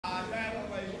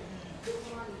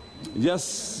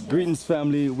Yes, greetings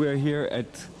family. We're here at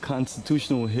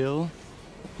Constitutional Hill.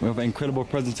 We have an incredible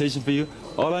presentation for you.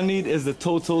 All I need is the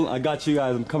total. I got you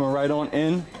guys. I'm coming right on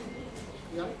in.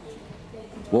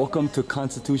 Welcome to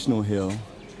Constitutional Hill.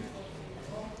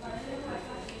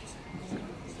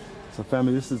 So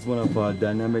family, this is one of our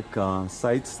dynamic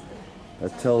sites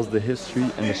that tells the history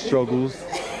and the struggles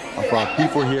of our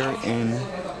people here in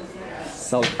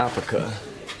South Africa.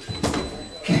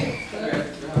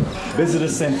 Visitor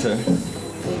Center.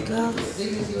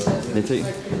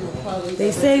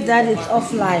 They say that it's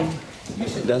offline.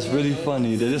 That's really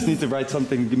funny. They just need to write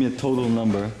something, give me a total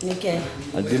number. Okay.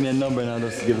 Give me a number and I'll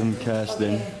just give them cash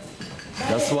then.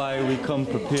 That's why we come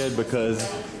prepared, because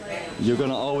you're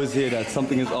gonna always hear that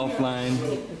something is offline,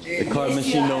 the card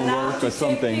machine don't work or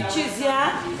something.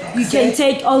 You can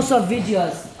take also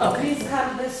videos. Okay. Please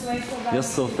come this way for that. Yes,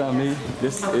 so family,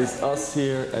 this is us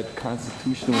here at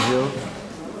Constitutional Hill.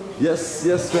 Yes,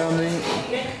 yes family,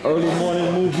 early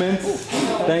morning movement.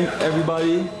 Thank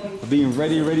everybody for being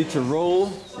ready to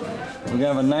roll. We're gonna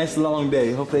have a nice long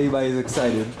day. Hope everybody's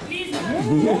excited.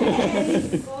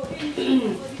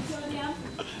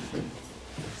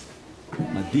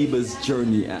 Madiba's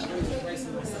Journey app.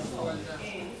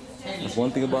 That's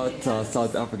one thing about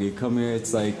South Africa. You come here,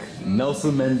 it's like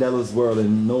Nelson Mandela's world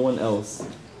and no one else.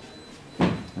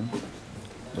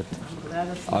 But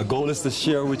our goal is to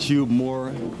share with you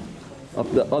more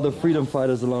of the other freedom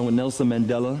fighters along with Nelson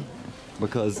Mandela,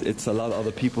 because it's a lot of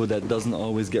other people that doesn't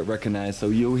always get recognized. So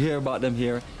you'll hear about them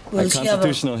here at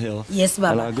Constitutional Hill. Yes,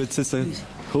 Baba. And our good sister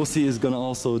Hosi is gonna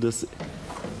also just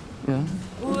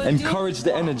encourage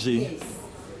the energy.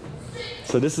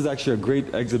 So this is actually a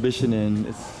great exhibition, and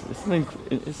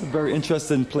it's a very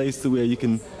interesting place to where you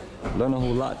can learn a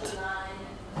whole lot.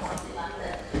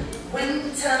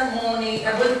 Winter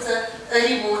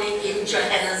early morning in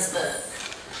Johannesburg.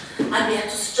 And we had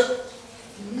to strip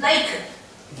naked,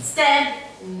 stand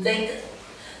naked.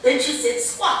 Then she said,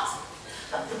 squat.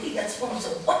 I'm looking at this woman, so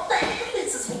what the hell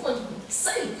is this woman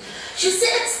saying? She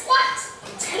said, squat.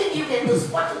 I'm telling you, we had to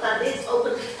squat with our legs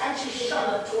open, and she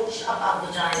shone a torch up our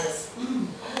vaginas.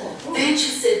 Then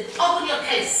she said, open your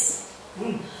case.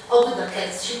 Open the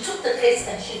case. She took the case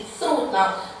and she threw it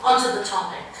now onto the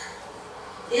tarmac.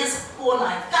 Here's poor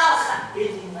night,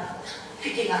 bending down,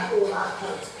 picking up all our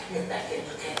clothes, putting it back in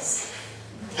the case.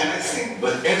 And I think,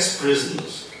 but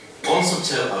ex-prisoners also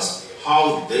tell us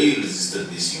how they resisted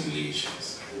these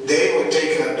humiliations. They were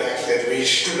taken aback that we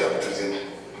stood up to them.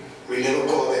 We never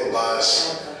called them boss.